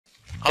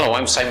Hello,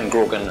 I'm Simon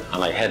Grogan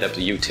and I head up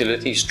the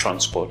utilities,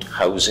 transport,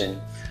 housing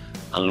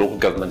and local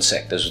government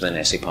sectors within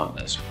SE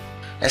Partners.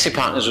 SE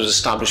Partners was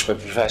established by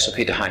Professor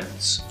Peter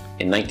Hines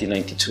in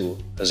 1992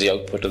 as the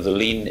output of the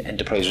Lean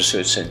Enterprise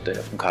Research Centre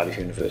from Cardiff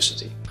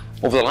University.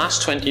 Over the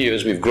last 20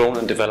 years we've grown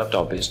and developed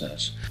our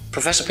business.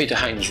 Professor Peter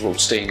Hines wrote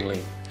Staying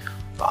Lean.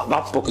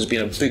 That book has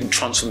been a big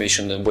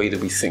transformation in the way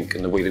that we think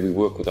and the way that we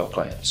work with our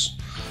clients.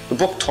 The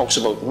book talks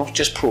about not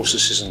just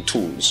processes and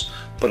tools,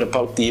 but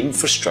about the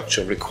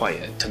infrastructure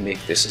required to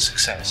make this a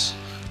success.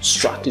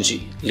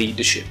 Strategy,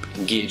 leadership,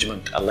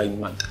 engagement,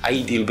 alignment,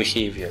 ideal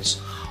behaviours,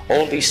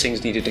 all these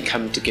things needed to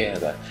come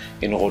together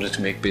in order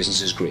to make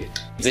businesses great.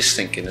 This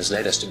thinking has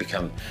led us to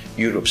become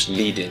Europe's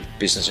leading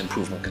business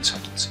improvement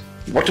consultancy.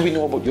 What do we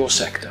know about your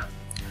sector?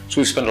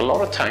 So we've spent a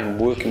lot of time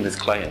working with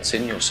clients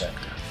in your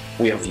sector.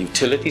 We have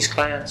utilities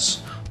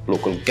clients,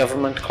 local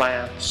government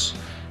clients,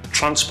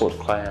 transport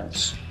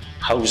clients,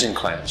 housing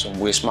clients and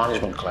waste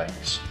management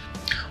clients.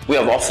 We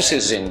have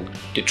offices in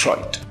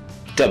Detroit,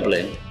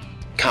 Dublin,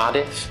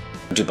 Cardiff,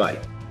 Dubai,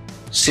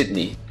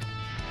 Sydney.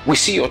 We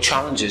see your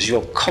challenges,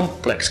 your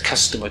complex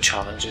customer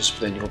challenges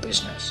within your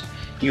business,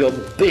 your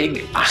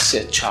big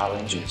asset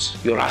challenges.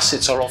 Your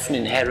assets are often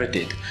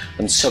inherited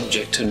and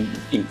subject to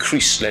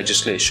increased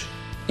legislation.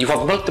 You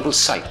have multiple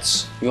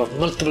sites, you have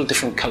multiple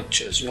different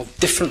cultures, you have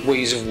different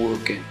ways of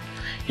working.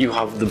 You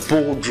have the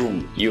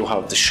boardroom, you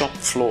have the shop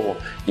floor,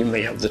 you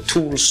may have the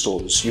tool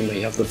stores, you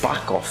may have the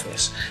back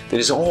office. There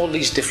is all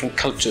these different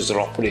cultures that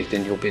operate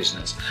in your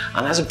business.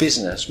 And as a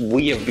business,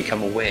 we have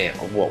become aware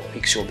of what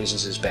makes your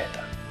businesses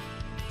better.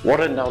 What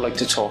I'd now like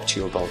to talk to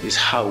you about is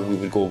how we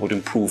would go about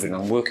improving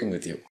and working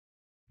with you.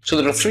 So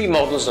there are three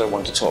models that I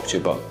want to talk to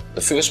you about.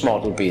 The first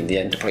model being the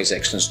enterprise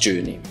excellence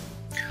journey.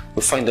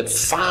 We find that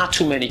far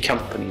too many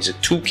companies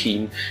are too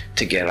keen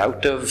to get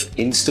out of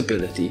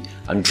instability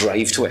and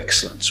drive to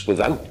excellence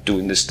without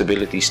doing the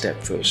stability step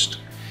first.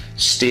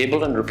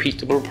 Stable and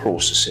repeatable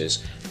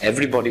processes,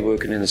 everybody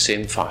working in the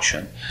same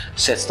fashion,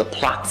 sets the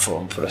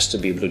platform for us to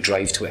be able to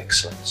drive to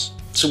excellence.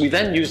 So we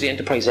then use the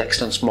enterprise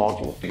excellence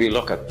model. We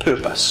look at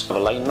purpose, of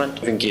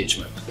alignment, of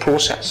engagement,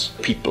 process,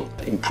 people,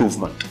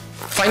 improvement.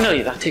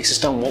 Finally, that takes us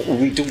down, what will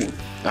we do?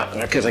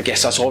 Because I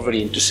guess that's all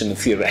very interesting and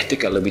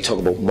theoretical, and we talk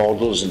about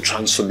models and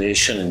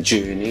transformation and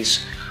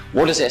journeys.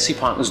 What does SE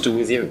Partners do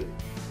with you?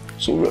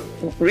 So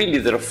really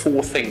there are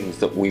four things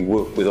that we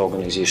work with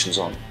organisations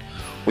on.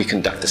 We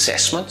conduct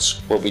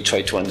assessments where we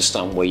try to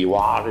understand where you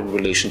are in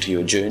relation to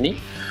your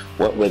journey,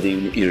 whether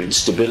you're in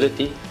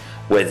stability,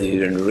 whether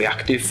you're in a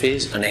reactive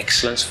phase, an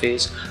excellence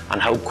phase, and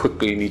how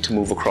quickly you need to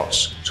move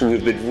across. So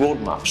we've built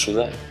roadmaps for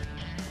that.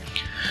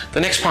 The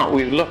next part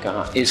we look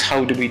at is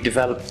how do we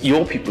develop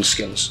your people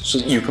skills so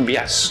that you can be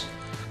us.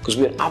 Because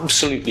we're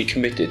absolutely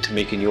committed to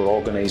making your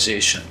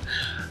organisation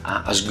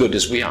as good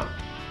as we are.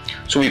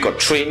 So we've got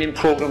training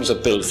programs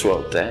that build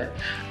throughout there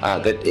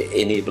that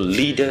enable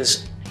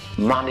leaders,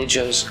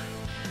 managers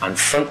and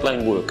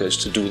frontline workers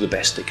to do the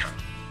best they can.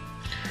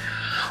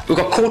 We've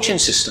got coaching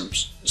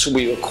systems. So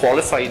we are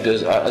qualified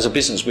as a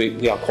business,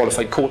 we are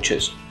qualified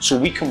coaches. So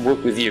we can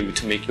work with you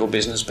to make your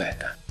business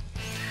better.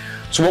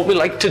 So what we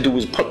like to do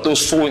is put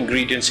those four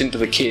ingredients into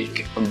the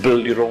cake and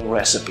build your own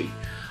recipe.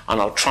 And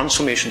our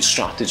transformation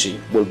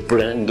strategy will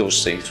blend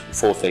those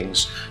four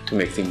things to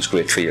make things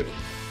great for you.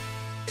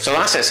 So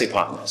that's SE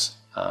Partners.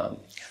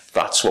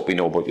 That's what we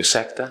know about your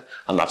sector,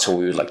 and that's how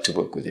we would like to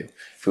work with you.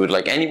 If you would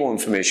like any more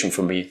information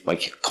from me, my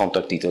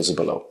contact details are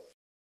below.